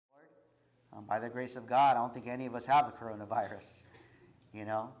By the grace of God, I don't think any of us have the coronavirus. You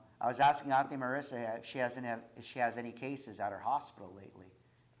know, I was asking Auntie Marissa if she has any cases at her hospital lately.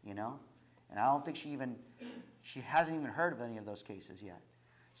 You know, and I don't think she hasn't even heard of any of those cases yet.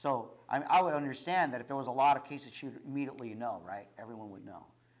 So I would understand that if there was a lot of cases, she would immediately know, right? Everyone would know.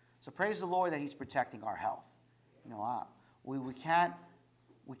 So praise the Lord that He's protecting our health. You know, we can't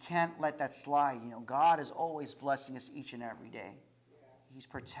let that slide. You know, God is always blessing us each and every day. He's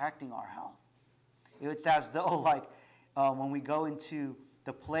protecting our health. It's as though, like, when we go into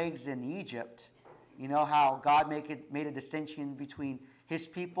the plagues in Egypt, you know how God made a distinction between His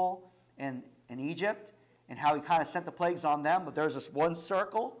people and Egypt, and how He kind of sent the plagues on them, but there's this one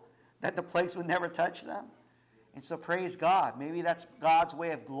circle that the plagues would never touch them. And so praise God. Maybe that's God's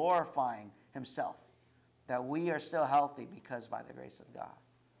way of glorifying Himself, that we are still healthy because by the grace of God.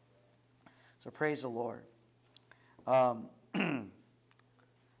 So praise the Lord. So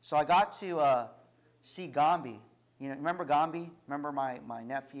I got to see Gambi. You know, remember Gambi? Remember my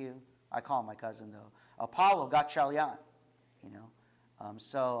nephew? I call him my cousin though. Apollo Gatchalian. You know,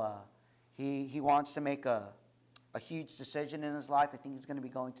 he wants to make a huge decision in his life. I think he's going to be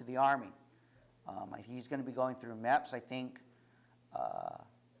going to the Army. He's going to be going through MEPS, I think,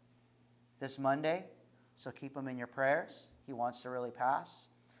 this Monday. So keep him in your prayers. He wants to really pass.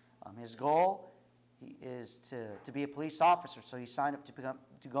 His goal is to be a police officer, so he signed up to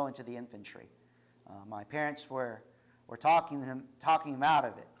go into the infantry. My parents were talking him out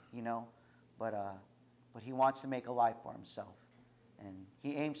of it, you know, but he wants to make a life for himself, and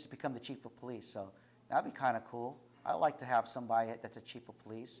he aims to become the chief of police. So that'd be kind of cool. I'd like to have somebody that's a chief of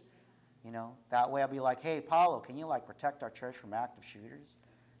police, you know. That way I'll be like, hey, Paulo, can you like protect our church from active shooters?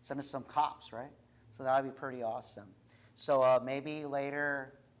 Send us some cops, right? So that'd be pretty awesome. So maybe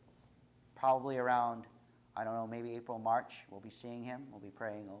later, probably around, I don't know, maybe April, March, we'll be seeing him. We'll be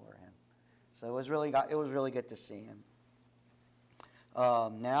praying over him. So it was really good to see him.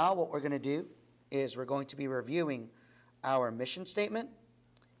 Now what we're going to do is we're going to be reviewing our mission statement.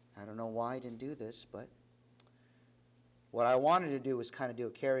 I don't know why I didn't do this, but what I wanted to do was kind of do a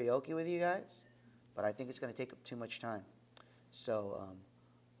karaoke with you guys, but I think it's going to take up too much time. So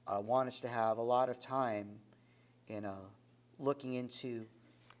I want us to have a lot of time in looking into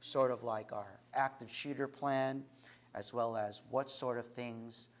sort of like our active shooter plan, as well as what sort of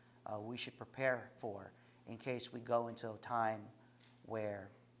things we should prepare for in case we go into a time where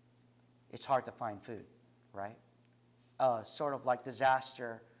it's hard to find food, right? Sort of like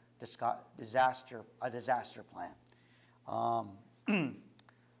disaster plan.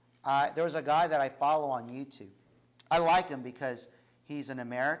 There was a guy that I follow on YouTube. I like him because he's an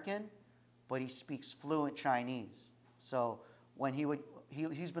American, but he speaks fluent Chinese. So when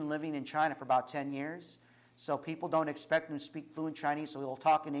he's been living in China for about 10 years, so people don't expect him to speak fluent Chinese, so he'll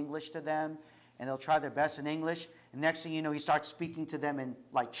talk in English to them, and they'll try their best in English, and next thing you know, he starts speaking to them in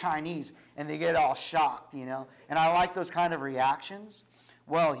like Chinese, and they get all shocked, you know, and I like those kind of reactions.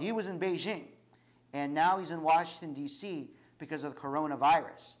 Well, he was in Beijing, and now he's in Washington, D.C. because of the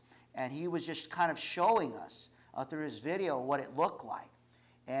coronavirus, and he was just kind of showing us through his video what it looked like,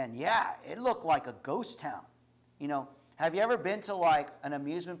 and yeah, it looked like a ghost town. You know, have you ever been to like an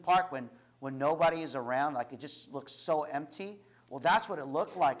amusement park when nobody is around, like it just looks so empty? Well, that's what it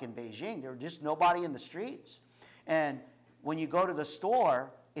looked like in Beijing. There was just nobody in the streets. And when you go to the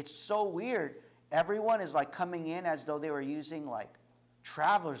store, it's so weird. Everyone is like coming in as though they were using like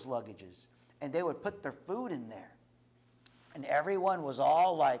traveler's luggages, and they would put their food in there. And everyone was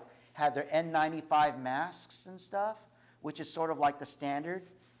all like, had their N95 masks and stuff, which is sort of like the standard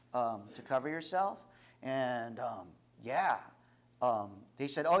to cover yourself. And they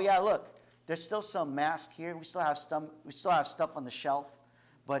said, oh yeah, look, there's still some masks here. We still have stuff on the shelf,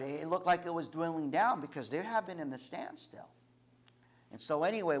 but it looked like it was dwindling down because they have been in a standstill. And so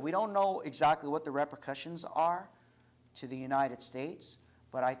anyway, we don't know exactly what the repercussions are to the United States,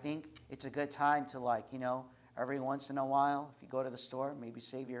 but I think it's a good time to, like, you know, every once in a while, if you go to the store, maybe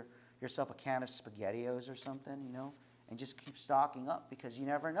save yourself a can of SpaghettiOs or something, you know, and just keep stocking up because you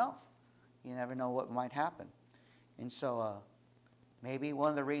never know. You never know what might happen. And so maybe one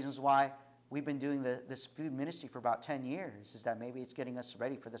of the reasons why we've been doing this food ministry for about 10 years is that maybe it's getting us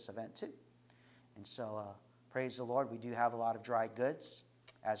ready for this event too. And so praise the Lord, we do have a lot of dry goods.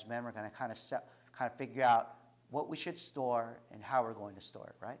 As men, we're going to kind of figure out what we should store and how we're going to store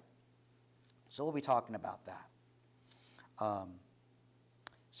it, right? So we'll be talking about that.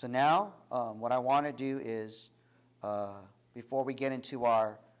 So now what I want to do is, before we get into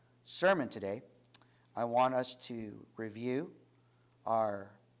our sermon today, I want us to review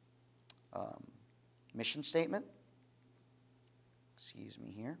our mission statement. Excuse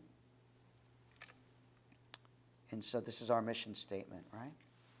me here. And so this is our mission statement, right?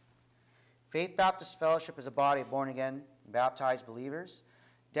 Faith Baptist Fellowship is a body of born-again, baptized believers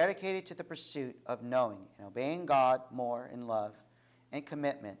dedicated to the pursuit of knowing and obeying God more in love and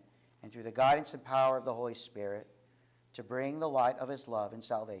commitment, and through the guidance and power of the Holy Spirit, to bring the light of his love and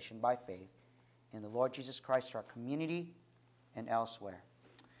salvation by faith in the Lord Jesus Christ to our community and elsewhere.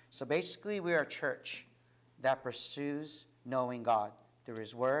 So basically, we are a church that pursues knowing God through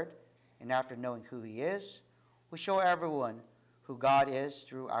his word, and after knowing who he is, we show everyone who God is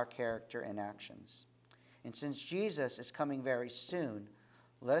through our character and actions. And since Jesus is coming very soon,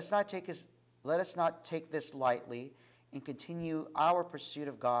 let us not take this lightly and continue our pursuit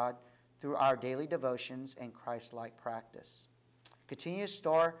of God through our daily devotions and Christ-like practice. Continue to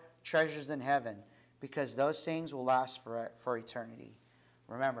store treasures in heaven, because those things will last for eternity.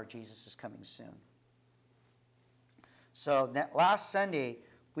 Remember, Jesus is coming soon. So last Sunday,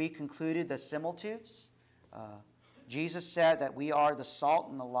 we concluded the similitudes. Jesus said that we are the salt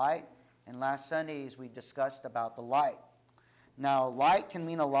and the light. And last Sunday, as we discussed about the light. Now, light can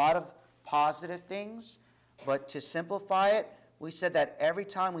mean a lot of positive things, but to simplify it, we said that every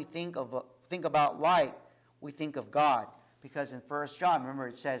time we think about light, we think of God. Because in 1 John, remember,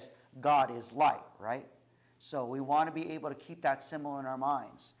 it says God is light, right? So we want to be able to keep that symbol in our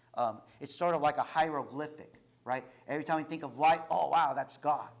minds. It's sort of like a hieroglyphic, right? Every time we think of light, oh, wow, that's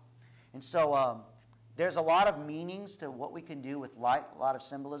God. And so there's a lot of meanings to what we can do with light, a lot of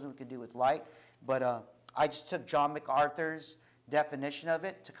symbolism we can do with light. But I just took John MacArthur's definition of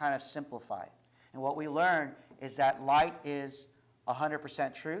it to kind of simplify it. And what we learned is that light is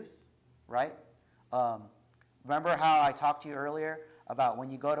 100% truth, right? Remember how I talked to you earlier about when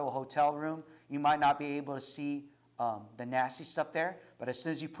you go to a hotel room, you might not be able to see the nasty stuff there, but as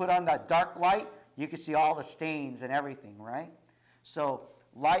soon as you put on that dark light, you can see all the stains and everything, right? So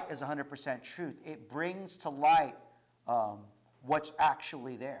light is 100% truth. It brings to light what's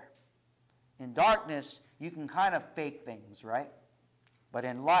actually there. In darkness, you can kind of fake things, right? But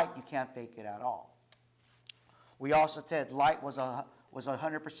in light, you can't fake it at all. We also said light was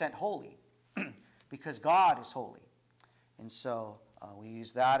 100% holy because God is holy. And so we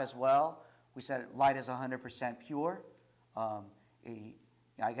use that as well. We said light is 100% pure.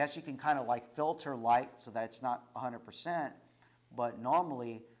 I guess you can kind of like filter light so that it's not 100%, but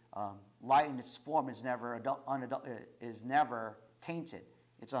normally light in its form is never tainted.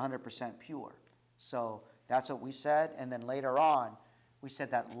 It's 100% pure. So that's what we said. And then later on, we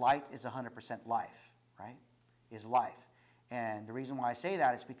said that light is 100% life, right? Is life. And the reason why I say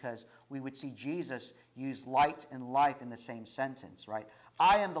that is because we would see Jesus use light and life in the same sentence, right?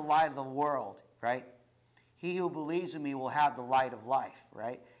 I am the light of the world, right? He who believes in me will have the light of life,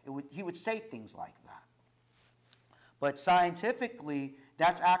 right? He would say things like that. But scientifically,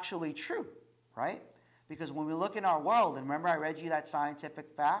 that's actually true, right? Because when we look in our world, and remember I read you that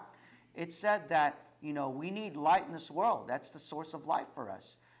scientific fact, it said that, we need light in this world. That's the source of life for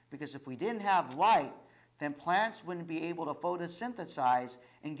us. Because if we didn't have light, then plants wouldn't be able to photosynthesize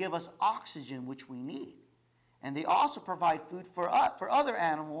and give us oxygen, which we need. And they also provide food for other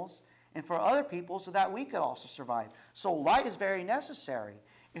animals and for other people so that we could also survive. So light is very necessary.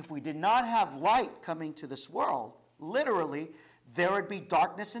 If we did not have light coming to this world, literally, there would be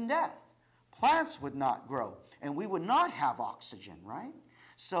darkness and death. Plants would not grow, and we would not have oxygen, right?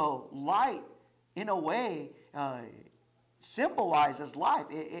 So light, in a way, symbolizes life.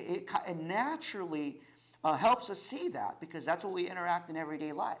 It naturally helps us see that because that's what we interact in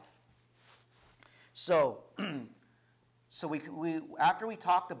everyday life. So we after we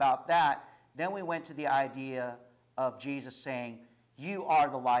talked about that, then we went to the idea of Jesus saying, "You are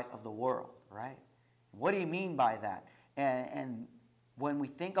the light of the world," right? What do you mean by that? And when we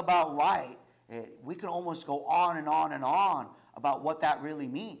think about light, we can almost go on and on and on about what that really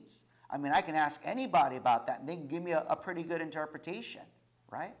means. I mean, I can ask anybody about that, and they can give me a pretty good interpretation,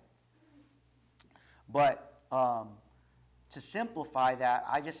 right? But to simplify that,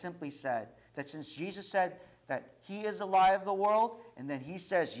 I just simply said that since Jesus said that he is the light of the world, and then he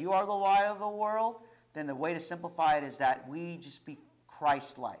says you are the light of the world, then the way to simplify it is that we just be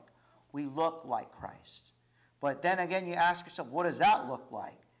Christ-like. We look like Christ. But then again, you ask yourself, what does that look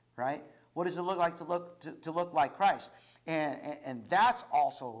like, right? What does it look like to look like Christ? And that's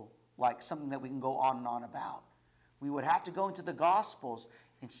also like something that we can go on and on about. We would have to go into the Gospels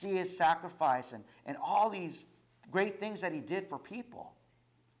and see his sacrifice and all these great things that he did for people.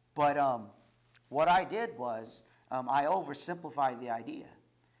 But what I did was I oversimplified the idea.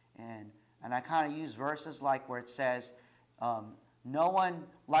 And I kind of used verses like where it says, no one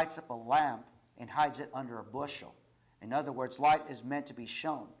lights up a lamp and hides it under a bushel. In other words, light is meant to be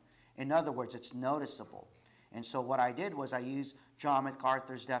shown. In other words, it's noticeable. And so what I did was I used John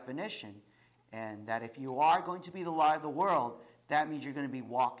MacArthur's definition, and that if you are going to be the light of the world, that means you're going to be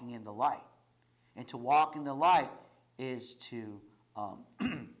walking in the light. And to walk in the light is to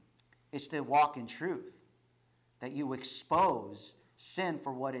walk in truth, that you expose sin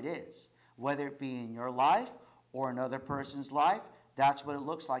for what it is, whether it be in your life or another person's life. That's what it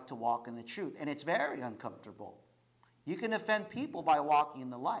looks like to walk in the truth, and it's very uncomfortable. You can offend people by walking in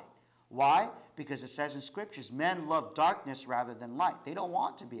the light. Why? Because it says in scriptures, men love darkness rather than light. They don't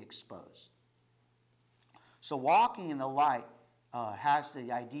want to be exposed. So walking in the light has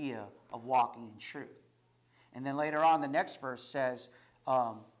the idea of walking in truth. And then later on, the next verse says,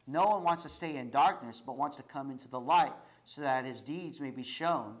 no one wants to stay in darkness, but wants to come into the light so that his deeds may be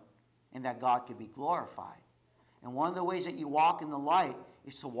shown and that God could be glorified. And one of the ways that you walk in the light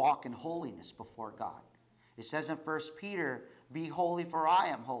is to walk in holiness before God. It says in 1 Peter, be holy for I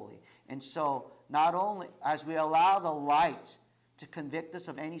am holy. And so not only as we allow the light to convict us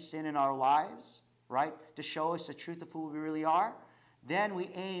of any sin in our lives, right, to show us the truth of who we really are, then we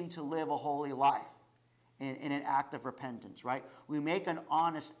aim to live a holy life in an act of repentance, right? We make an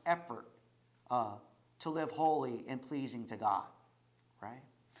honest effort to live holy and pleasing to God, right?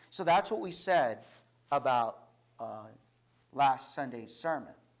 So that's what we said about last Sunday's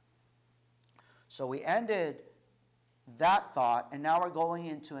sermon. So we ended that thought, and now we're going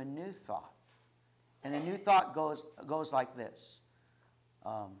into a new thought. And the new thought goes like this.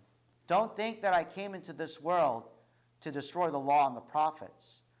 Don't think that I came into this world to destroy the law and the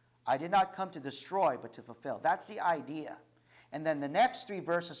prophets. I did not come to destroy, but to fulfill. That's the idea. And then the next three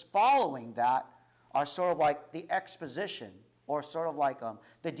verses following that are sort of like the exposition, or sort of like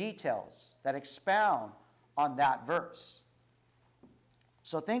the details that expound on that verse.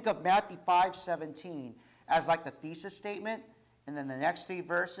 So think of Matthew 5:17 as like the thesis statement, and then the next three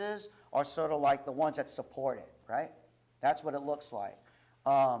verses are sort of like the ones that support it, right? That's what it looks like.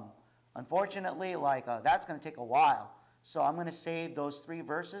 Unfortunately, that's going to take a while. So I'm going to save those three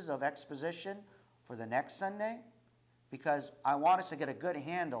verses of exposition for the next Sunday, because I want us to get a good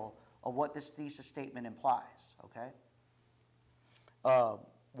handle of what this thesis statement implies, okay?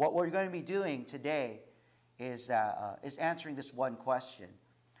 What we're going to be doing today is answering this one question.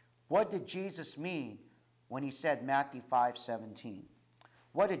 What did Jesus mean when he said Matthew 5:17?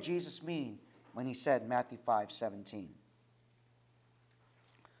 What did Jesus mean when he said Matthew 5:17?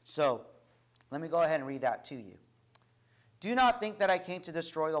 So, let me go ahead and read that to you. Do not think that I came to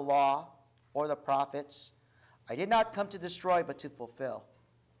destroy the law or the prophets. I did not come to destroy, but to fulfill.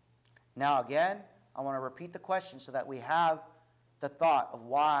 Now again, I want to repeat the question so that we have the thought of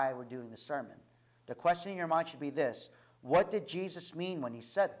why we're doing the sermon. The question in your mind should be this: what did Jesus mean when he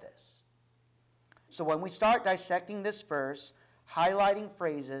said this? So when we start dissecting this verse, highlighting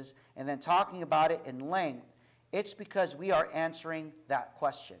phrases, and then talking about it in length, it's because we are answering that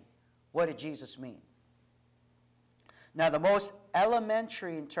question. What did Jesus mean? Now, the most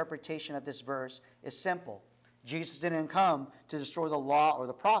elementary interpretation of this verse is simple. Jesus didn't come to destroy the law or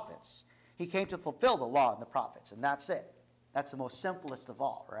the prophets. He came to fulfill the law and the prophets, and that's it. That's the most simplest of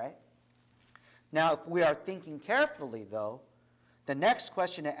all, right? Now, if we are thinking carefully, though, the next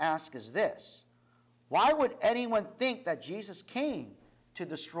question to ask is this: why would anyone think that Jesus came to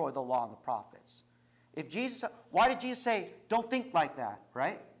destroy the law and the prophets? Why did Jesus say, don't think like that,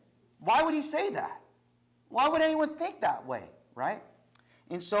 right? Why would he say that? Why would anyone think that way, right?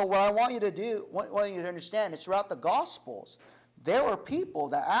 And so what I want you to do, want you to understand, is throughout the Gospels, there were people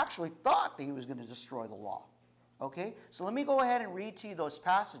that actually thought that he was going to destroy the law. Okay? So let me go ahead and read to you those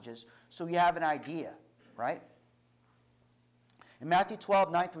passages so you have an idea, right? In Matthew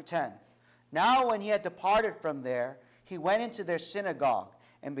 12:9-10, now when he had departed from there, he went into their synagogue,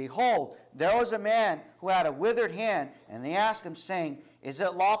 and behold, there was a man who had a withered hand, and they asked him, saying, is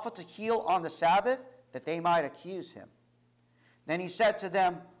it lawful to heal on the Sabbath? That they might accuse him. Then he said to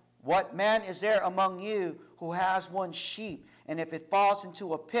them, what man is there among you who has one sheep, and if it falls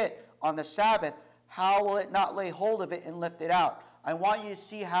into a pit on the Sabbath, how will it not lay hold of it and lift it out? I want you to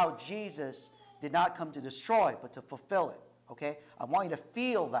see how Jesus did not come to destroy, but to fulfill it, okay? I want you to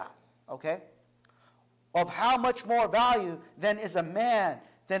feel that, okay? Of how much more value then is a man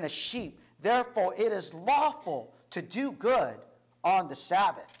than a sheep. Therefore, it is lawful to do good on the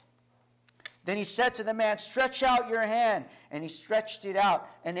Sabbath. Then he said to the man, stretch out your hand. And he stretched it out,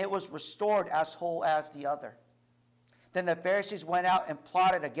 and it was restored as whole as the other. Then the Pharisees went out and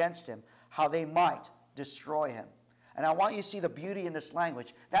plotted against him, how they might destroy him. And I want you to see the beauty in this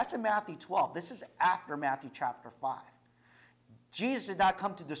language. That's in Matthew 12. This is after Matthew chapter 5. Jesus did not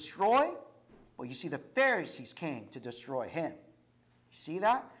come to destroy, but you see the Pharisees came to destroy him. You see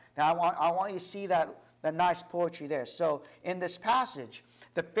that? Now I want you to see that that nice poetry there. So in this passage,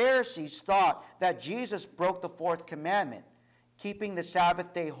 the Pharisees thought that Jesus broke the fourth commandment, keeping the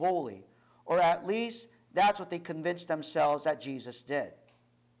Sabbath day holy, or at least that's what they convinced themselves that Jesus did.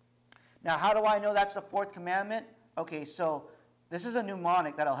 Now, how do I know that's the fourth commandment? Okay, so this is a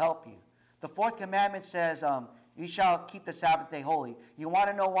mnemonic that'll help you. The fourth commandment says, you shall keep the Sabbath day holy. You want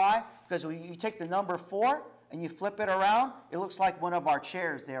to know why? Because when you take the number 4 and you flip it around, it looks like one of our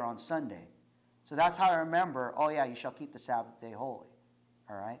chairs there on Sunday. So that's how I remember, oh yeah, you shall keep the Sabbath day holy.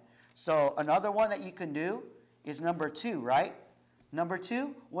 All right? So another one that you can do is number 2, right? Number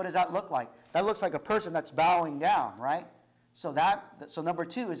 2, what does that look like? That looks like a person that's bowing down, right? So number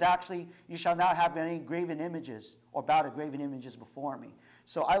 2 is actually, you shall not have any graven images or bow to graven images before me.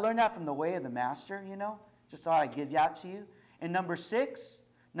 So I learned that from the Way of the Master, Just thought I'd give that to you. And number 6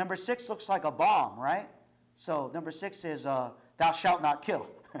 looks like a bomb, right? So number 6 is, thou shalt not kill,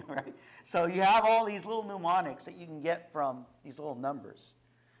 right? So you have all these little mnemonics that you can get from these little numbers.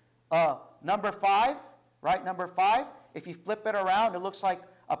 Number 5, right? Number 5, if you flip it around, it looks like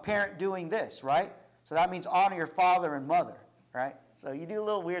a parent doing this, right? So that means honor your father and mother, right? So you do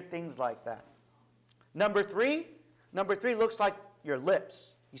little weird things like that. Number 3 looks like your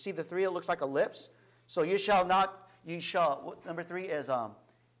lips. You see the 3, it looks like a lips. So number 3 is,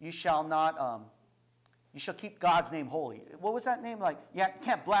 you shall keep God's name holy. What was that name like?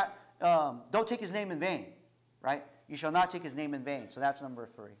 Don't take his name in vain, right? You shall not take his name in vain. So that's number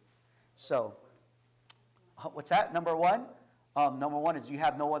 3. So, what's that? Number 1? Number 1 is you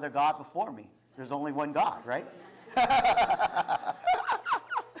have no other God before me. There's only one God, right?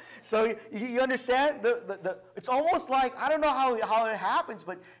 So you understand? It's almost like, I don't know how it happens,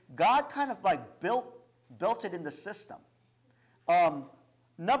 but God kind of like built it in the system.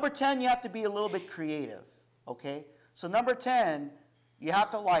 Number 10, you have to be a little bit creative, okay? So number 10, you have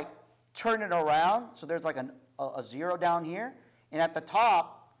to like turn it around. So there's like a 0 down here. And at the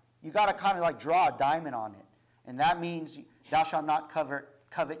top, you got to kind of like draw a diamond on it. And that means thou shalt not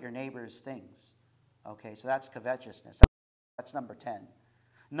covet your neighbor's things. Okay, so that's covetousness. That's number 10.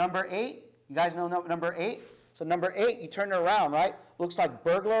 Number 8, you guys know number 8? So number 8, you turn it around, right? Looks like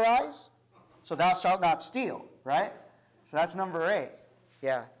burglarize. So thou shalt not steal, right? So that's number 8.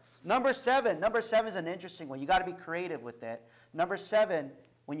 Yeah. Number 7 is an interesting one. You got to be creative with it. Number 7,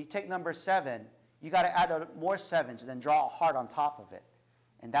 when you take number 7, you got to add more 7s and then draw a heart on top of it.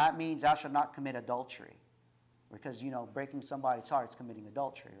 And that means thou shalt not commit adultery. Because, breaking somebody's heart is committing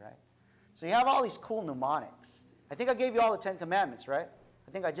adultery, right? So you have all these cool mnemonics. I think I gave you all the 10 commandments, right?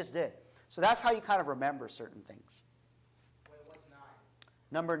 I think I just did. So that's how you kind of remember certain things. Wait, what's 9?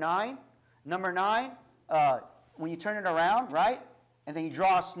 Number 9? Number 9, when you turn it around, right? And then you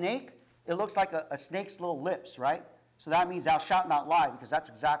draw a snake, it looks like a snake's little lips, right? So that means thou shalt not lie, because that's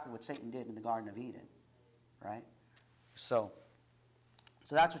exactly what Satan did in the Garden of Eden, right? So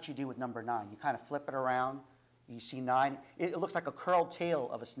that's what you do with number 9. You kind of flip it around. You see 9. It looks like a curled tail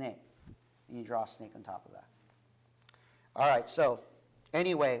of a snake. And you draw a snake on top of that. All right, so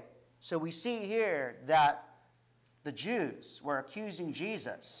anyway, so we see here that the Jews were accusing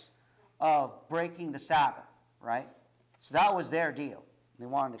Jesus of breaking the Sabbath, right? So that was their deal. They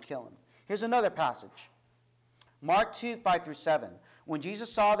wanted to kill him. Here's another passage. Mark 2, 5-7. When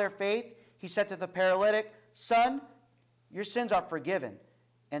Jesus saw their faith, he said to the paralytic, "Son, your sins are forgiven."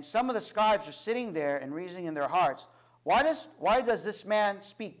 And some of the scribes are sitting there and reasoning in their hearts, why does this man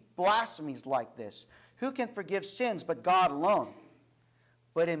speak blasphemies like this? Who can forgive sins but God alone?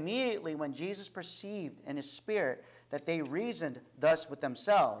 But immediately when Jesus perceived in his spirit that they reasoned thus with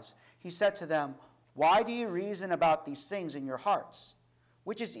themselves, he said to them, "Why do you reason about these things in your hearts?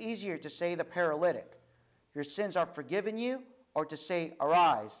 Which is easier, to say to the paralytic, 'Your sins are forgiven you,' or to say,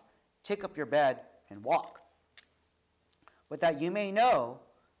 'Arise, take up your bed and walk'? But that you may know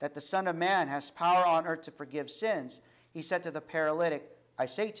that the Son of Man has power on earth to forgive sins," he said to the paralytic, "I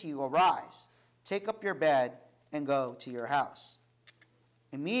say to you, arise, take up your bed, and go to your house."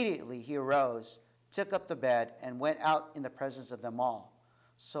 Immediately he arose, took up the bed, and went out in the presence of them all,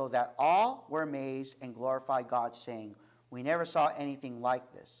 so that all were amazed and glorified God, saying, "We never saw anything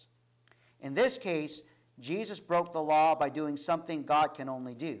like this." In this case, Jesus broke the law by doing something God can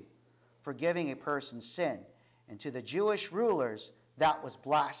only do, forgiving a person's sin. And to the Jewish rulers, that was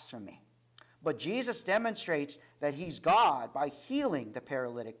blasphemy. But Jesus demonstrates that he's God by healing the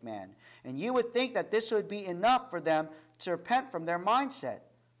paralytic man. And you would think that this would be enough for them to repent from their mindset.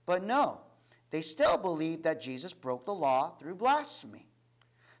 But no, they still believe that Jesus broke the law through blasphemy.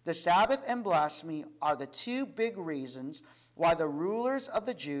 The Sabbath and blasphemy are the two big reasons why the rulers of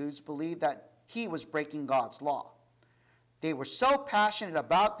the Jews believed that he was breaking God's law. They were so passionate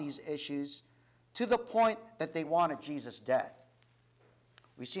about these issues to the point that they wanted Jesus dead.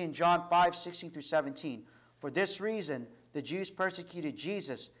 We see in John 5:16 through 17, for this reason the Jews persecuted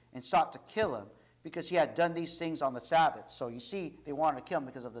Jesus and sought to kill him because he had done these things on the Sabbath. So you see, they wanted to kill him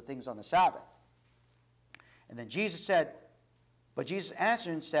because of the things on the Sabbath. And then Jesus said, but Jesus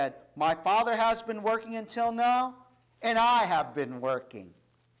answered and said, my Father has been working until now, and I have been working.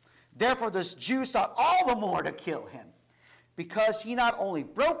 Therefore the Jews sought all the more to kill him, because he not only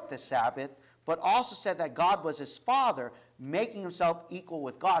broke the Sabbath, but also said that God was his Father, making himself equal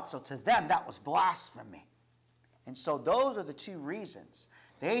with God. So to them, that was blasphemy. And so those are the two reasons.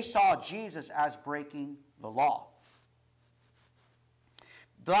 They saw Jesus as breaking the law.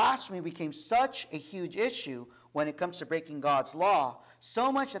 Blasphemy became such a huge issue when it comes to breaking God's law,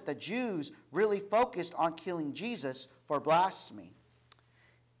 so much that the Jews really focused on killing Jesus for blasphemy.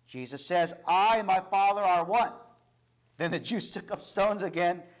 Jesus says, I and my Father are one. Then the Jews took up stones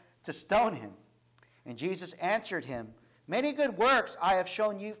again to stone him. And Jesus answered him, many good works I have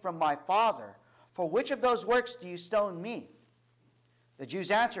shown you from my Father. For which of those works do you stone me? The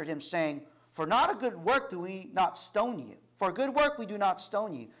Jews answered him, saying, for not a good work do we not stone you. For a good work we do not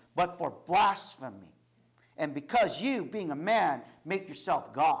stone you, but for blasphemy. And because you, being a man, make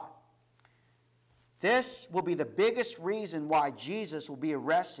yourself God. This will be the biggest reason why Jesus will be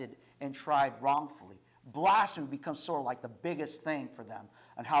arrested and tried wrongfully. Blasphemy becomes sort of like the biggest thing for them,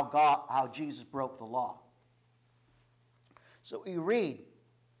 and how Jesus broke the law. So we read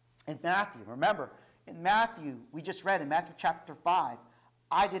in Matthew, remember, in Matthew, we just read in Matthew chapter 5,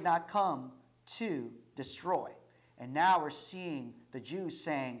 I did not come to destroy. And now we're seeing the Jews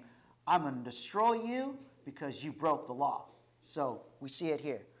saying, I'm going to destroy you because you broke the law. So we see it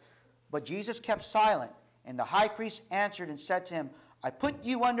here. But Jesus kept silent, and the high priest answered and said to him, I put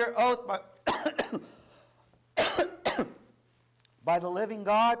you under oath by the living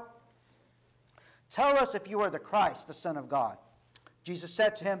God. Tell us if you are the Christ, the Son of God. Jesus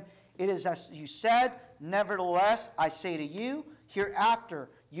said to him, it is as you said, nevertheless, I say to you, hereafter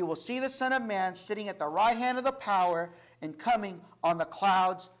you will see the Son of Man sitting at the right hand of the power and coming on the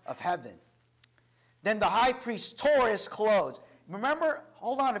clouds of heaven. Then the high priest tore his clothes. Remember,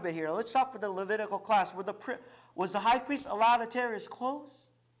 hold on a bit here. Let's stop for the Levitical class. Was the high priest allowed to tear his clothes?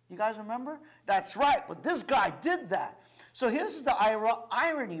 You guys remember? That's right, but this guy did that. So here's the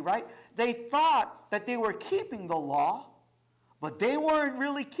irony, right? They thought that they were keeping the law, but they weren't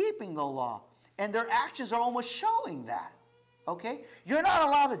really keeping the law. And their actions are almost showing that. Okay? You're not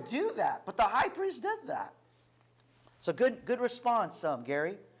allowed to do that, but the high priest did that. So good response,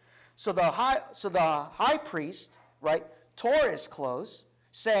 Gary. So the high priest, right, tore his clothes,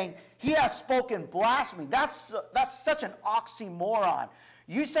 saying, he has spoken blasphemy. That's such an oxymoron.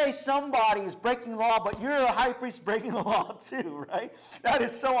 You say somebody is breaking the law, but you're a high priest breaking the law too, right? That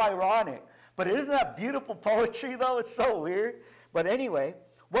is so ironic. But isn't that beautiful poetry, though? It's so weird. But anyway,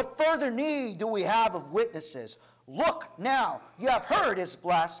 what further need do we have of witnesses? Look now, you have heard his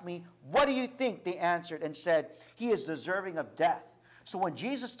blasphemy. What do you think? They answered and said, he is deserving of death. So when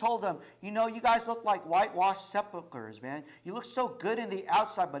Jesus told them, you know, you guys look like whitewashed sepulchres, man. You look so good in the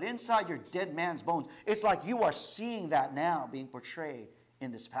outside, but inside you're dead man's bones. It's like you are seeing that now being portrayed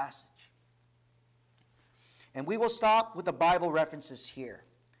in this passage. And we will stop with the Bible references here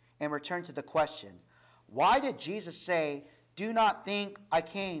and return to the question, why did Jesus say, do not think I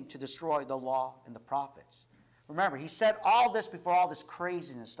came to destroy the law and the prophets? Remember, he said all this before all this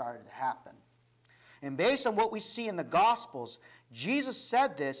craziness started to happen. And based on what we see in the Gospels, Jesus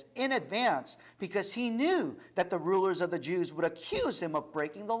said this in advance because he knew that the rulers of the Jews would accuse him of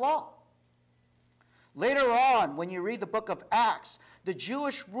breaking the law. Later on, when you read the book of Acts, the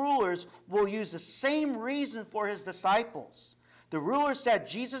Jewish rulers will use the same reason for his disciples. The rulers said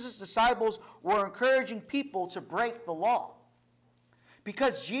Jesus' disciples were encouraging people to break the law.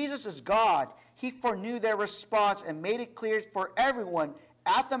 Because Jesus is God, he foreknew their response and made it clear for everyone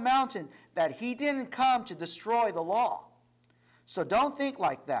at the mountain that he didn't come to destroy the law. So don't think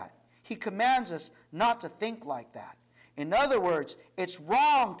like that. He commands us not to think like that. In other words, it's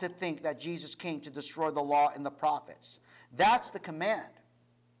wrong to think that Jesus came to destroy the law and the prophets. That's the command.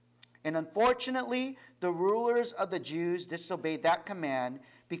 And unfortunately, the rulers of the Jews disobeyed that command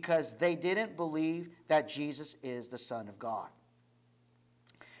because they didn't believe that Jesus is the Son of God.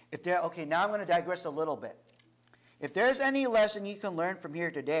 Okay, now I'm going to digress a little bit. If there's any lesson you can learn from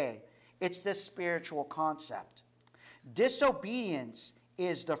here today, it's this spiritual concept. Disobedience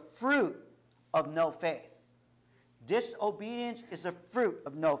is the fruit of no faith. Disobedience is the fruit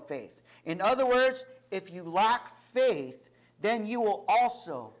of no faith. In other words, if you lack faith, then you will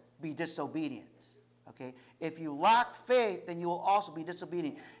also be disobedient. Okay? If you lack faith, then you will also be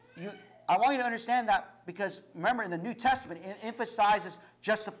disobedient. I want you to understand that because, remember, in the New Testament, it emphasizes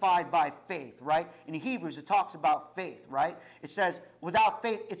justified by faith, right? In Hebrews, it talks about faith, right? It says, without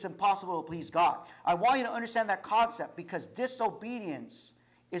faith, it's impossible to please God. I want you to understand that concept because disobedience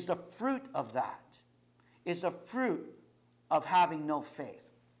is the fruit of that. It's the fruit of having no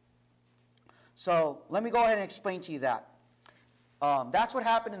faith. So, let me go ahead and explain to you that. That's what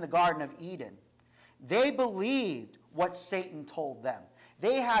happened in the Garden of Eden. They believed what Satan told them.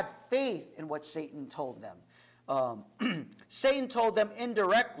 They had faith in what Satan told them. Satan told them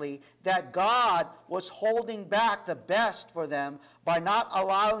indirectly that God was holding back the best for them by not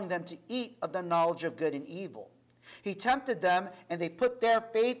allowing them to eat of the knowledge of good and evil. He tempted them, and they put their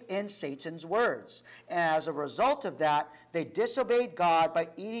faith in Satan's words. And as a result of that, they disobeyed God by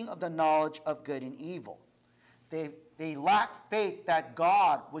eating of the knowledge of good and evil. They lacked faith that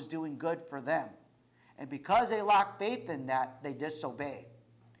God was doing good for them. And because they lacked faith in that, they disobeyed.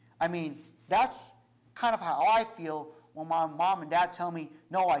 I mean, that's kind of how I feel when my mom and dad tell me,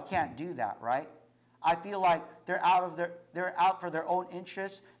 no, I can't do that, right? I feel like they're out for their own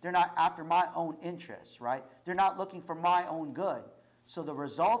interests. They're not after my own interests, right? They're not looking for my own good. So the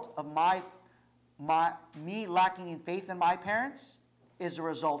result of me lacking in faith in my parents is a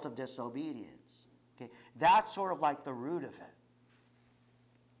result of disobedience. Okay? That's sort of like the root of it.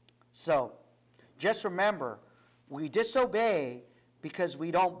 So, just remember, we disobey because we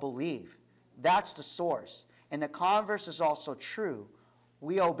don't believe. That's the source. And the converse is also true.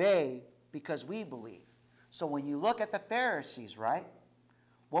 We obey because we believe. So when you look at the Pharisees, right?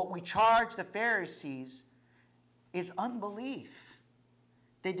 What we charge the Pharisees is unbelief.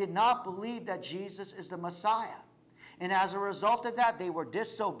 They did not believe that Jesus is the Messiah. And as a result of that, they were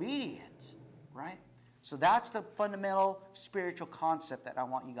disobedient, right? So that's the fundamental spiritual concept that I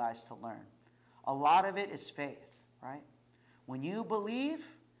want you guys to learn. A lot of it is faith, right? When you believe,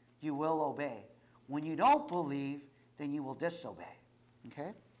 you will obey. When you don't believe, then you will disobey.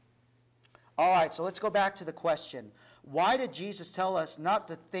 Okay? All right, so let's go back to the question. Why did Jesus tell us not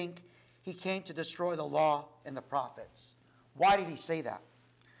to think he came to destroy the law and the prophets? Why did he say that?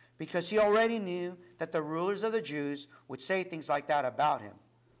 Because he already knew that the rulers of the Jews would say things like that about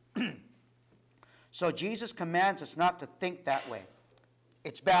him. So Jesus commands us not to think that way.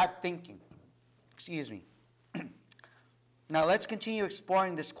 It's bad thinking. Excuse me. Now let's continue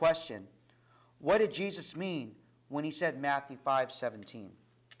exploring this question. What did Jesus mean when he said Matthew 5:17?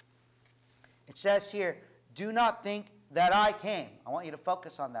 It says here, do not think that I came. I want you to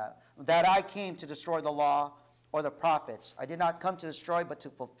focus on that. That I came to destroy the law or the prophets. I did not come to destroy but to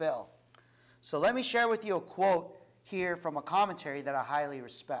fulfill. So let me share with you a quote here from a commentary that I highly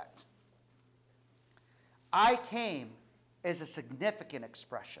respect. I came is a significant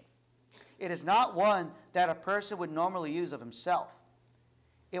expression. It is not one that a person would normally use of himself.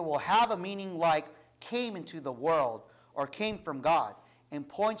 It will have a meaning like came into the world or came from God and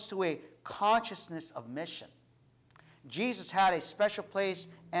points to a consciousness of mission. Jesus had a special place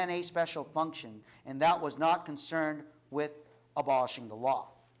and a special function, and that was not concerned with abolishing the law.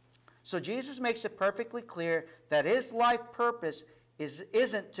 So Jesus makes it perfectly clear that his life purpose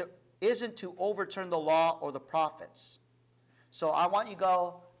isn't to overturn the law or the prophets. So I want you to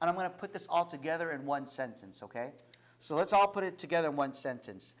go, and I'm going to put this all together in one sentence, okay? So let's all put it together in one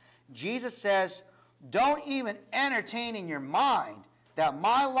sentence. Jesus says, don't even entertain in your mind that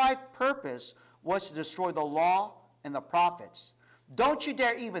my life purpose was to destroy the law and the prophets. Don't you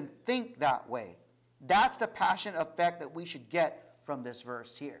dare even think that way. That's the passionate effect that we should get from this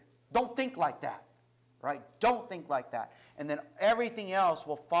verse here. Don't think like that, right? Don't think like that. And then everything else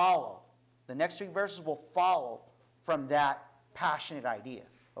will follow. The next 3 verses will follow from that passionate idea,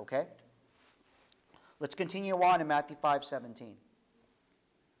 okay? Let's continue on in Matthew 5:17.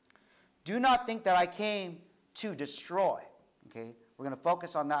 Do not think that I came to destroy, okay? We're going to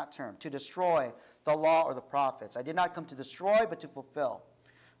focus on that term, to destroy the law or the prophets. I did not come to destroy, but to fulfill.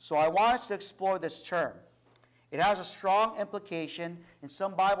 So I want us to explore this term. It has a strong implication, and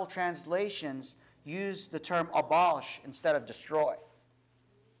some Bible translations use the term abolish instead of destroy.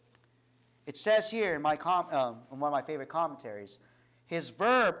 It says here in one of my favorite commentaries, his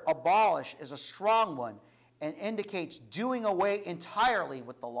verb abolish is a strong one and indicates doing away entirely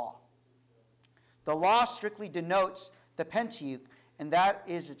with the law. The law strictly denotes the Pentateuch, and that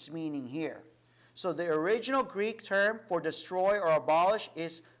is its meaning here. So the original Greek term for destroy or abolish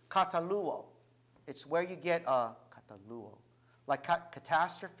is kataluo. It's where you get kataluo, like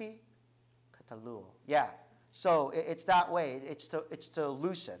catastrophe, kataluo. Yeah. So it's that way. It's to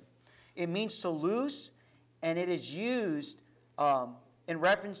loosen. It means to loose, and it is used in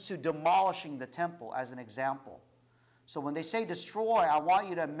reference to demolishing the temple as an example. So when they say destroy, I want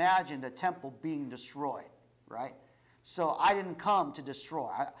you to imagine the temple being destroyed, right? So I didn't come to destroy.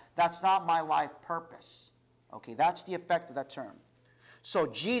 That's not my life purpose. Okay, that's the effect of that term. So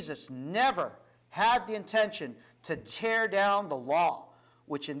Jesus never had the intention to tear down the law,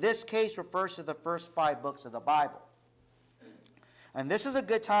 which in this case refers to the first 5 books of the Bible. And this is a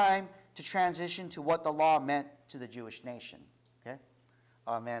good time to transition to what the law meant to the Jewish nation. Okay?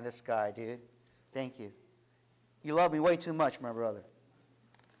 Oh man, this guy, dude. Thank you. You love me way too much, my brother.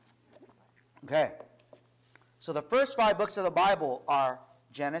 Okay. So the first 5 books of the Bible are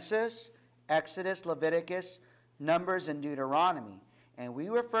Genesis, Exodus, Leviticus, Numbers, and Deuteronomy. And we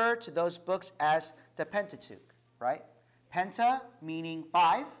refer to those books as the Pentateuch, right? Penta meaning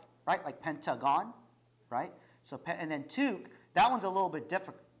 5, right? Like pentagon, right? So, and then Tuch, that one's a little bit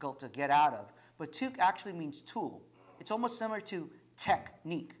difficult to get out of. But Tuch actually means tool. It's almost similar to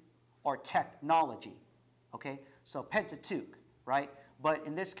technique or technology, okay? So Pentateuch, right? But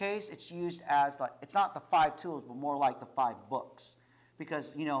in this case, it's used as, like, it's not the 5 tools, but more like the 5 books.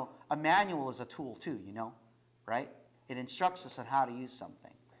 Because, you know, a manual is a tool too, you know, right? It instructs us on how to use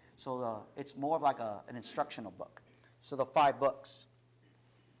something. So it's more of like an instructional book. So the 5 books.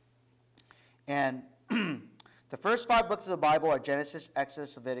 And the first 5 books of the Bible are Genesis,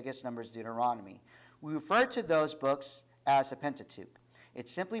 Exodus, Leviticus, Numbers, Deuteronomy. We refer to those books as the Pentateuch. It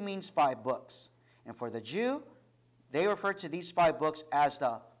simply means 5 books. And for the Jew, they refer to these 5 books as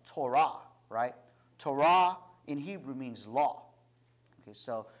the Torah, right? Torah in Hebrew means law. Okay,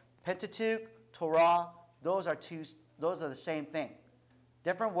 so Pentateuch, Torah, those are the same thing.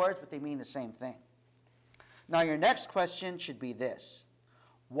 Different words, but they mean the same thing. Now your next question should be this.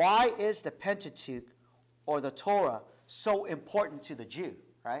 Why is the Pentateuch or the Torah so important to the Jew,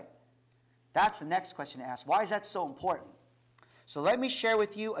 right? That's the next question to ask. Why is that so important? So let me share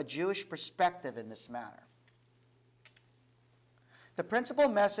with you a Jewish perspective in this matter. The principal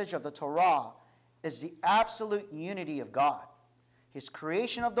message of the Torah is the absolute unity of God, His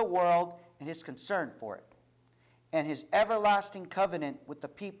creation of the world and His concern for it, and His everlasting covenant with the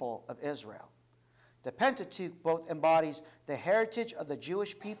people of Israel. The Pentateuch both embodies the heritage of the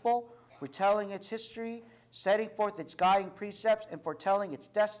Jewish people, retelling its history, setting forth its guiding precepts, and foretelling its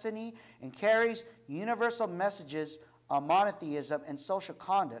destiny, and carries universal messages on monotheism and social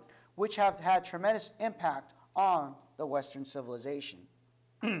conduct, which have had tremendous impact on the Western civilization.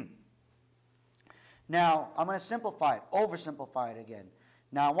 Now, I'm going to simplify it, oversimplify it again.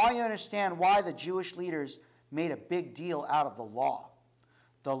 Now, I want you to understand why the Jewish leaders made a big deal out of the law.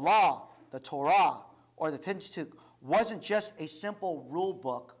 The law, the Torah, or the Pentateuch, wasn't just a simple rule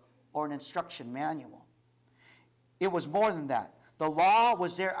book or an instruction manual. It was more than that. The law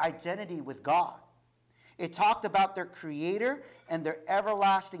was their identity with God. It talked about their Creator and their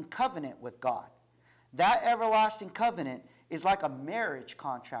everlasting covenant with God. That everlasting covenant is like a marriage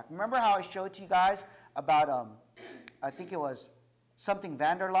contract. Remember how I showed to you guys about, I think it was something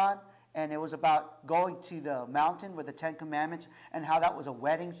Vanderlaan, and it was about going to the mountain with the 10 Commandments and how that was a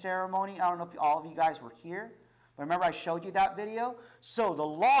wedding ceremony. I don't know if all of you guys were here, but remember I showed you that video? So the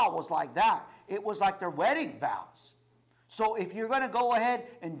law was like that. It was like their wedding vows. So if you're going to go ahead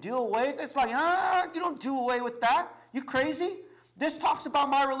and do away with it, it's like, you don't do away with that. You crazy? This talks about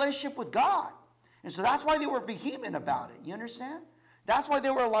my relationship with God. And so that's why they were vehement about it. You understand? That's why they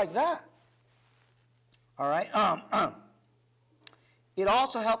were like that. All right? It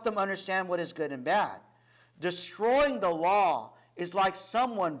also helped them understand what is good and bad. Destroying the law is like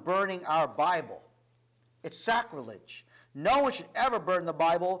someone burning our Bible. It's sacrilege. No one should ever burn the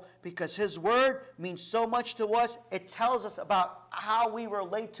Bible because His Word means so much to us. It tells us about how we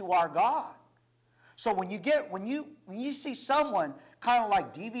relate to our God. So when you see someone kind of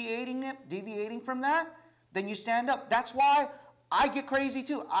like deviating from that, then you stand up. That's why I get crazy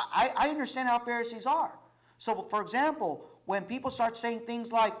too. I understand how Pharisees are. So for example, when people start saying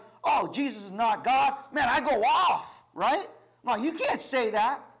things like, oh, Jesus is not God, man, I go off, right? No, you can't say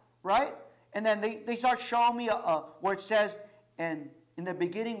that, right? And then they start showing me where it says, and in the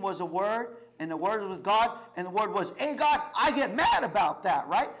beginning was a Word, and the Word was God, and the Word was a God. I get mad about that,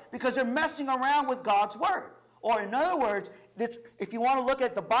 right? Because they're messing around with God's Word. Or in other words, if you want to look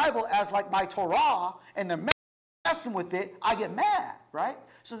at the Bible as like my Torah, and they're messing with it, I get mad, right?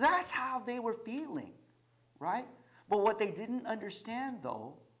 So that's how they were feeling, right? But what they didn't understand,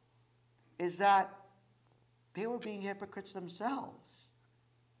 though, is that they were being hypocrites themselves.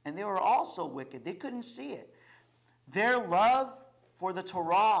 And they were also wicked. They couldn't see it. Their love for the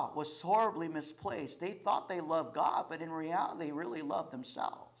Torah was horribly misplaced. They thought they loved God, but in reality, they really loved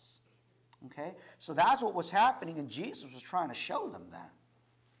themselves. Okay? So that's what was happening, and Jesus was trying to show them that.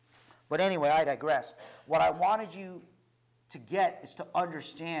 But anyway, I digress. What I wanted you to get is to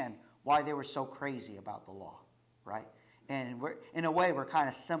understand why they were so crazy about the law, right? And in a way, we're kind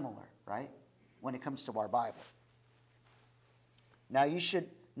of similar, right, when it comes to our Bible. Now, you should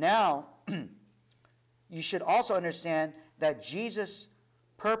also understand that Jesus'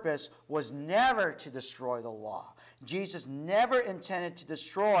 purpose was never to destroy the law. Jesus never intended to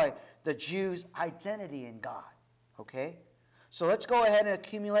destroy the Jews' identity in God, okay? So let's go ahead and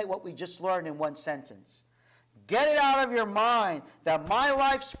accumulate what we just learned in one sentence. Get it out of your mind that my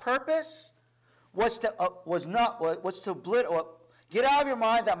life's purpose was to get out of your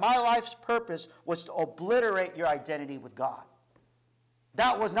mind that my life's purpose was to obliterate your identity with God.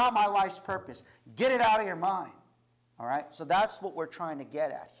 That was not my life's purpose. Get it out of your mind. All right? So that's what we're trying to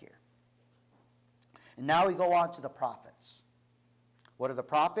get at here. And now we go on to the prophets. What are the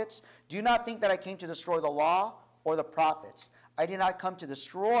prophets? Do not think that I came to destroy the law or the prophets. I did not come to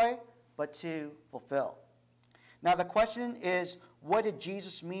destroy, but to fulfill. Now the question is, what did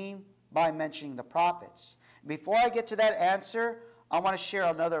Jesus mean by mentioning the prophets? Before I get to that answer, I want to share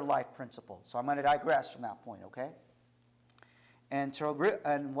another life principle. So I'm going to digress from that point, okay? And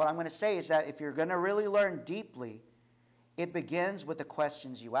what I'm going to say is that if you're going to really learn deeply, it begins with the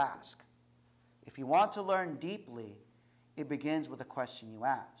questions you ask. If you want to learn deeply, it begins with the question you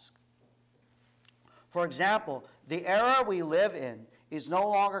ask. For example, the era we live in is no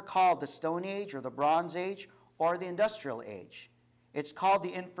longer called the Stone Age or the Bronze Age or the Industrial Age. It's called the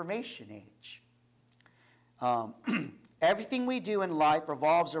Information Age. Everything we do in life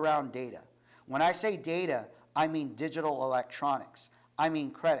revolves around data. When I say data, I mean digital electronics. I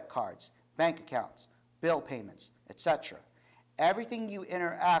mean credit cards, bank accounts, bill payments, etc. Everything you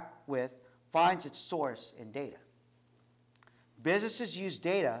interact with finds its source in data. Businesses use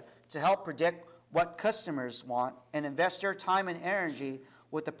data to help predict what customers want and invest their time and energy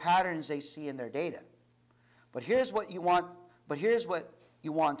with the patterns they see in their data. But here's what you want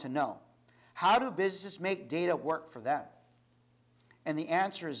to know. How do businesses make data work for them? And the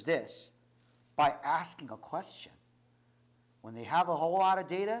answer is this: by asking a question. When they have a whole lot of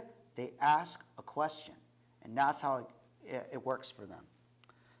data, they ask a question. And that's how it works for them.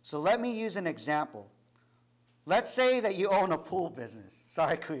 So let me use an example. Let's say that you own a pool business.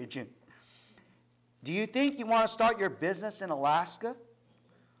 Sorry, Kuya-jun. Do you think you want to start your business in Alaska?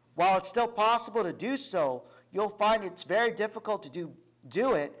 While it's still possible to do so, you'll find it's very difficult to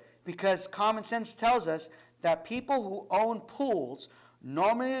do it because common sense tells us that people who own pools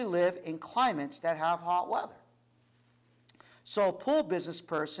normally live in climates that have hot weather. So as a pool business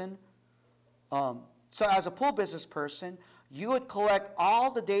person, you would collect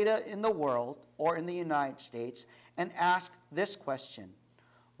all the data in the world or in the United States and ask this question: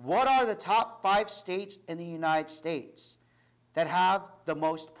 what are the top 5 states in the United States that have the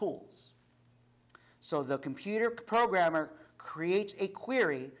most pools? So the computer programmer creates a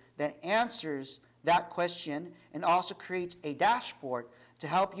query that answers that question and also creates a dashboard to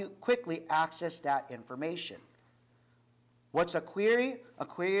help you quickly access that information. What's a query? A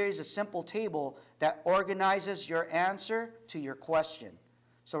query is a simple table that organizes your answer to your question.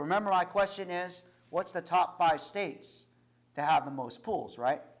 So remember, my question is, what's the top 5 states that have the most pools,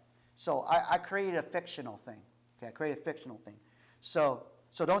 right? So I created a fictional thing. Okay, I created a fictional thing. So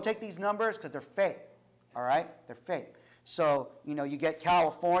don't take these numbers because they're fake. All right? They're fake. So, you get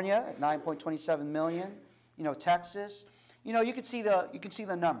California at 9.27 million, Texas. You can see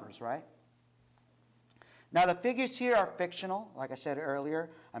the numbers, right? Now the figures here are fictional, like I said earlier.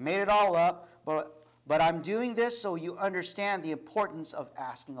 I made it all up, but I'm doing this so you understand the importance of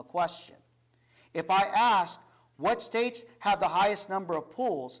asking a question. If I ask what states have the highest number of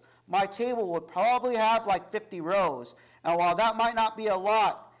pools, my table would probably have like 50 rows. And while that might not be a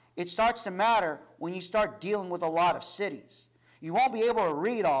lot, it starts to matter when you start dealing with a lot of cities. You won't be able to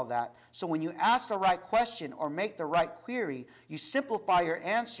read all that. So when you ask the right question or make the right query, you simplify your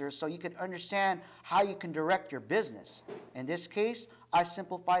answer so you can understand how you can direct your business. In this case, I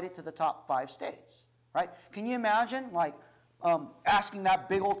simplified it to the top 5 states. Right? Can you imagine asking that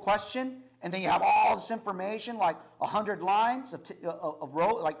big old question and then you have all this information, like 100 lines of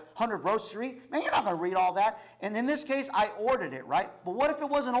row, like 100 rows to read? Man, you're not going to read all that. And in this case, I ordered it, right? But what if it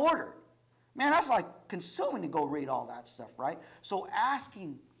wasn't ordered? Man, that's like consuming to go read all that stuff, right? So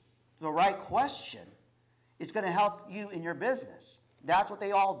asking the right question is going to help you in your business. That's what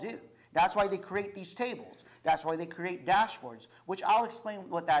they all do. That's why they create these tables. That's why they create dashboards, which I'll explain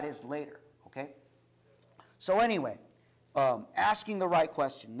what that is later, okay? So anyway, asking the right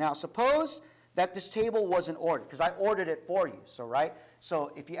question. Now, suppose that this table wasn't ordered, because I ordered it for you, right?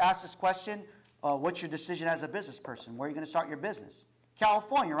 So if you ask this question, what's your decision as a business person? Where are you going to start your business?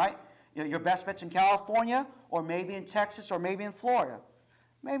 California, right? Your best bet's in California, or maybe in Texas, or maybe in Florida.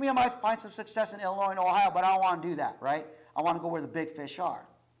 Maybe I might find some success in Illinois and Ohio, but I don't want to do that, right? I want to go where the big fish are.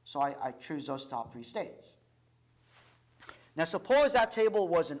 So I choose those top 3 states. Now suppose that table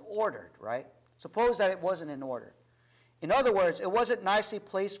wasn't ordered, right? Suppose that it wasn't in order. In other words, it wasn't nicely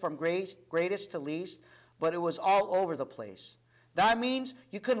placed from greatest to least, but it was all over the place. That means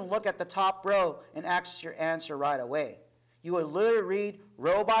you couldn't look at the top row and access your answer right away. You would literally read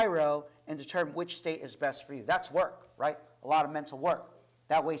row by row and determine which state is best for you. That's work, right? A lot of mental work.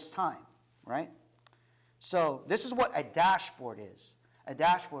 That wastes time, right? So this is what a dashboard is. A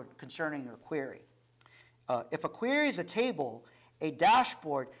dashboard concerning your query. If a query is a table, a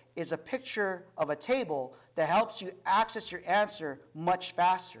dashboard is a picture of a table that helps you access your answer much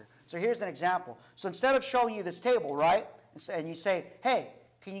faster. So here's an example. So instead of showing you this table, right, and you say, hey,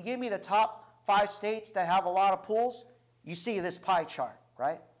 can you give me the top 5 states that have a lot of pools? You see this pie chart,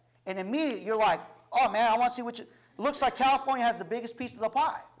 right? And immediately you're like, oh man, I want to see which. It looks like California has the biggest piece of the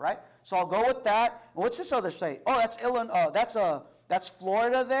pie, right? So I'll go with that. And what's this other state? Oh, that's Illinois. That's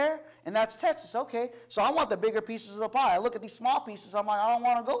Florida there, and that's Texas. Okay, so I want the bigger pieces of the pie. I look at these small pieces, I'm like, I don't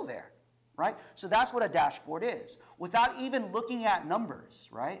want to go there, right? So that's what a dashboard is. Without even looking at numbers,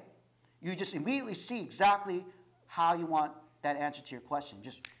 right? You just immediately see exactly how you want that answer to your question.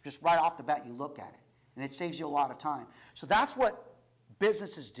 Just right off the bat, you look at it, and it saves you a lot of time. So that's what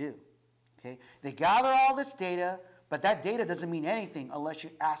businesses do, okay? They gather all this data, but that data doesn't mean anything unless you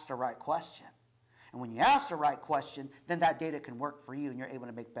ask the right question. And when you ask the right question, then that data can work for you and you're able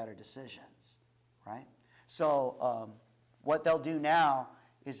to make better decisions, right? So what they'll do now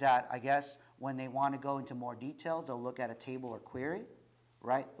is that, I guess, when they want to go into more details, they'll look at a table or query,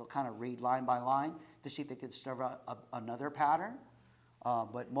 right? They'll kind of read line by line to see if they can discover another pattern.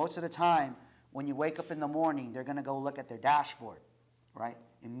 But most of the time, when you wake up in the morning, they're going to go look at their dashboard, right?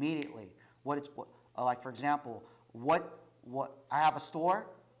 Immediately. Like, for example, I have a store.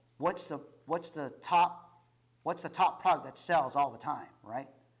 What's the top product that sells all the time, right?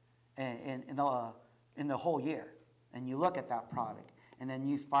 In the whole year, and you look at that product, and then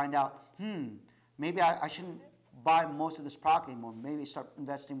you find out, maybe I shouldn't buy most of this product anymore. Maybe start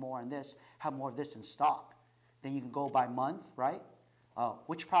investing more in this, have more of this in stock. Then you can go by month, right?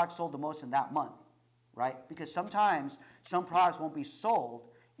 Which product sold the most in that month, right? Because sometimes some products won't be sold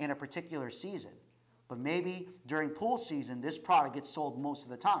in a particular season. But maybe during pool season, this product gets sold most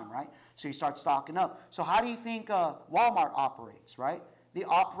of the time, right? So you start stocking up. So how do you think Walmart operates, right? They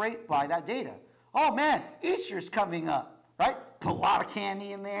operate by that data. Oh man, Easter's coming up, right? Put a lot of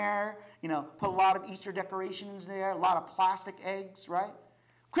candy in there, put a lot of Easter decorations there, a lot of plastic eggs, right?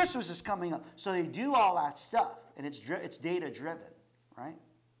 Christmas is coming up. So they do all that stuff, and it's data driven, right?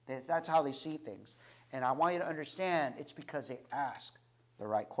 That's how they see things. And I want you to understand it's because they ask the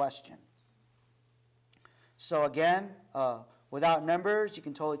right question. So again, without numbers, you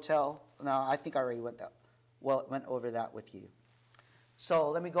can totally tell. Now, I think I already went over that with you.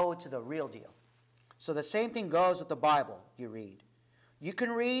 So let me go to the real deal. So the same thing goes with the Bible you read. You can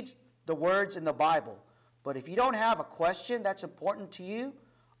read the words in the Bible, but if you don't have a question that's important to you,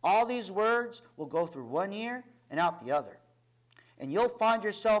 all these words will go through one ear and out the other. And you'll find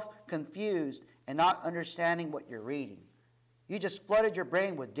yourself confused and not understanding what you're reading. You just flooded your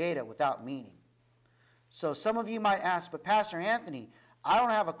brain with data without meaning. So some of you might ask, but Pastor Anthony, I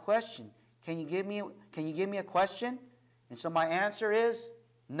don't have a question. Can you give me a question? And so my answer is,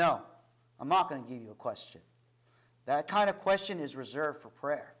 no, I'm not going to give you a question. That kind of question is reserved for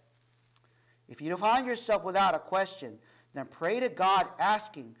prayer. If you find yourself without a question, then pray to God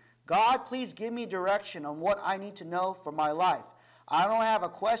asking, God, please give me direction on what I need to know for my life. I don't have a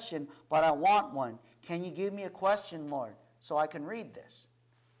question, but I want one. Can you give me a question, Lord, so I can read this?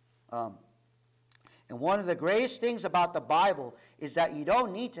 And one of the greatest things about the Bible is that you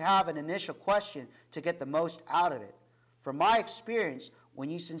don't need to have an initial question to get the most out of it. From my experience, when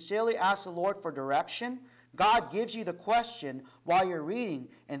you sincerely ask the Lord for direction, God gives you the question while you're reading,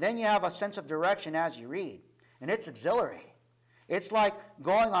 and then you have a sense of direction as you read. And it's exhilarating. It's like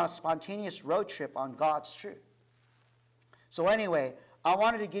going on a spontaneous road trip on God's truth. So anyway, I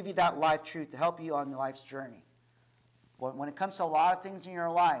wanted to give you that life truth to help you on life's journey. When it comes to a lot of things in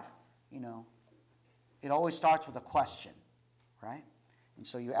your life, it always starts with a question, right? And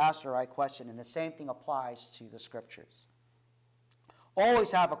so you ask the right question, and the same thing applies to the scriptures.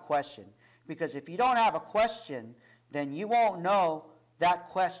 Always have a question, because if you don't have a question, then you won't know that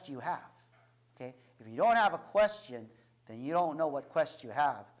quest you have, okay? If you don't have a question, then you don't know what quest you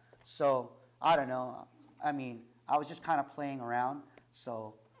have. So, I don't know. I mean, I was just kind of playing around.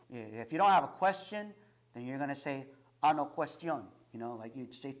 So, if you don't have a question, then you're going to say, ah, no cuestión, You know, like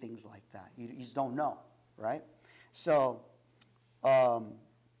you'd say things like that. You just don't know, right? So,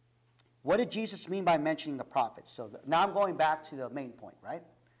 what did Jesus mean by mentioning the prophets? So now I'm going back to the main point, right?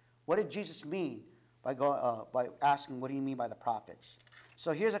 What did Jesus mean by asking, what do you mean by the prophets?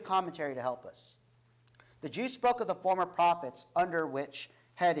 So here's a commentary to help us. The Jews spoke of the former prophets, under which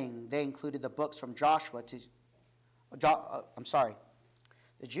heading they included the books from Joshua to...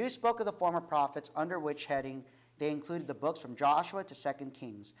 The Jews spoke of the former prophets, under which heading they included the books from Joshua to 2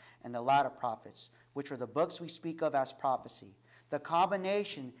 Kings and the latter prophets, which were the books we speak of as prophecy. The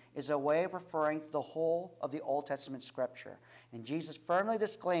combination is a way of referring to the whole of the Old Testament scripture, and Jesus firmly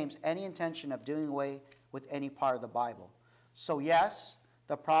disclaims any intention of doing away with any part of the Bible. So yes,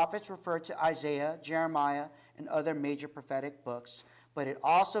 the prophets referred to Isaiah, Jeremiah, and other major prophetic books, but it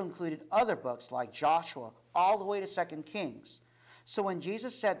also included other books like Joshua, all the way to 2 Kings. So when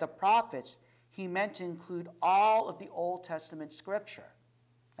Jesus said the prophets, he meant to include all of the Old Testament scripture.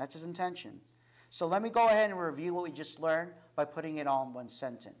 That's his intention. So let me go ahead and review what we just learned by putting it all in one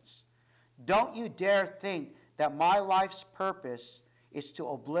sentence. Don't you dare think that my life's purpose is to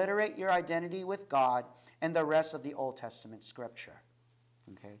obliterate your identity with God and the rest of the Old Testament scripture.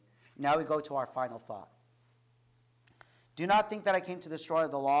 Okay? Now we go to our final thought. Do not think that I came to destroy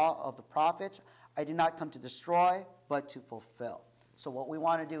the law of the prophets. I did not come to destroy, but to fulfill. So what we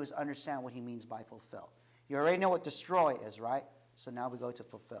want to do is understand what he means by fulfill. You already know what destroy is, right? So now we go to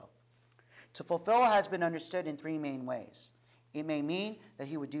fulfill. To fulfill has been understood in three main ways. It may mean that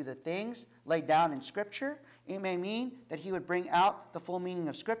he would do the things laid down in Scripture. It may mean that he would bring out the full meaning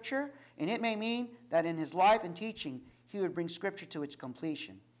of Scripture. And it may mean that in his life and teaching, he would bring Scripture to its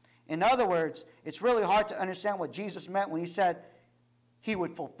completion. In other words, it's really hard to understand what Jesus meant when he said he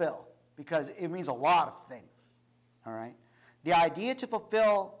would fulfill, because it means a lot of things. All right? The idea to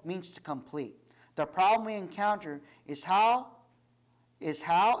fulfill means to complete. The problem we encounter is how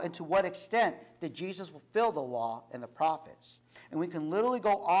and to what extent did Jesus fulfill the law and the prophets. And we can literally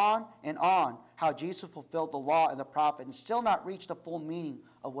go on and on how Jesus fulfilled the law and the prophet and still not reach the full meaning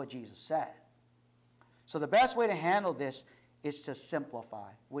of what Jesus said. So the best way to handle this is to simplify,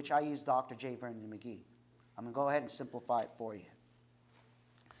 which I use Dr. J. Vernon McGee. I'm going to go ahead and simplify it for you.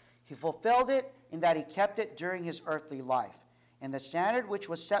 He fulfilled it in that he kept it during his earthly life. And the standard which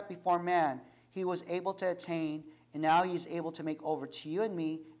was set before man, he was able to attain, and now he is able to make over to you and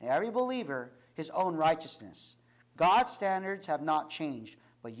me and every believer his own righteousness. God's standards have not changed,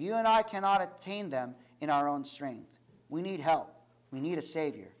 but you and I cannot attain them in our own strength. We need help. We need a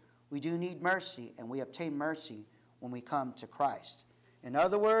Savior. We do need mercy, and we obtain mercy when we come to Christ. In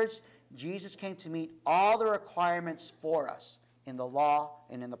other words, Jesus came to meet all the requirements for us in the law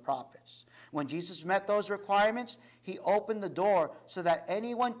and in the prophets. When Jesus met those requirements, he opened the door so that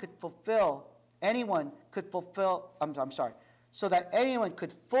anyone could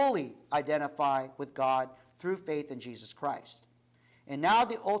fully identify with God through faith in Jesus Christ. And now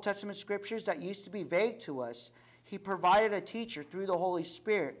the Old Testament scriptures that used to be vague to us, he provided a teacher through the Holy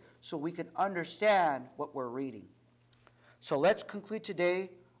Spirit so we can understand what we're reading. So let's conclude today's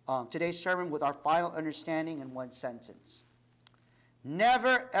sermon with our final understanding in one sentence.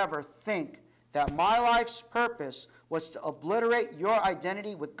 Never ever think that my life's purpose was to obliterate your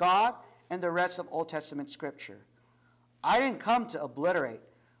identity with God and the rest of Old Testament scripture. I didn't come to obliterate,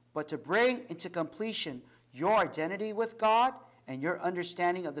 but to bring into completion your identity with God and your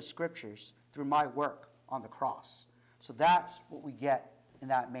understanding of the scriptures through my work on the cross. So that's what we get in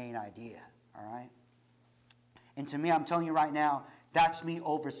that main idea, all right? And to me, I'm telling you right now, that's me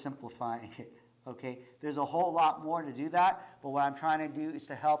oversimplifying it, okay? There's a whole lot more to do that, but what I'm trying to do is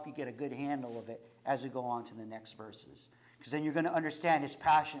to help you get a good handle of it as we go on to the next verses. Because then you're going to understand his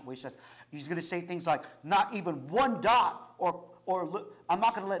passion, where he says, he's going to say things like, not even one dot, or I'm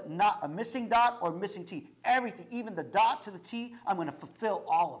not going to let not a missing dot or missing T. Everything, even the dot to the T, I'm going to fulfill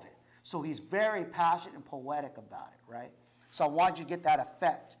all of it. So he's very passionate and poetic about it, right? So I want you to get that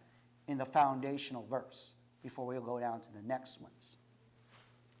effect in the foundational verse before we'll go down to the next ones.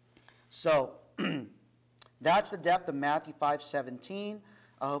 So that's the depth of Matthew 5:17.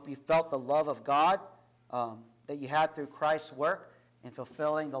 I hope you felt the love of God that you had through Christ's work in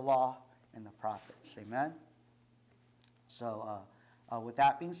fulfilling the law and the prophets. Amen? So with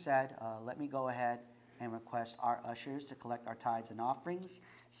that being said, let me go ahead and request our ushers to collect our tithes and offerings.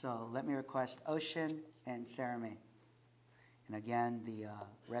 So let me request Ocean and Sarah May. And again, the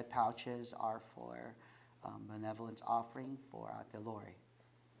red pouches are for benevolence offering for Ate Lori.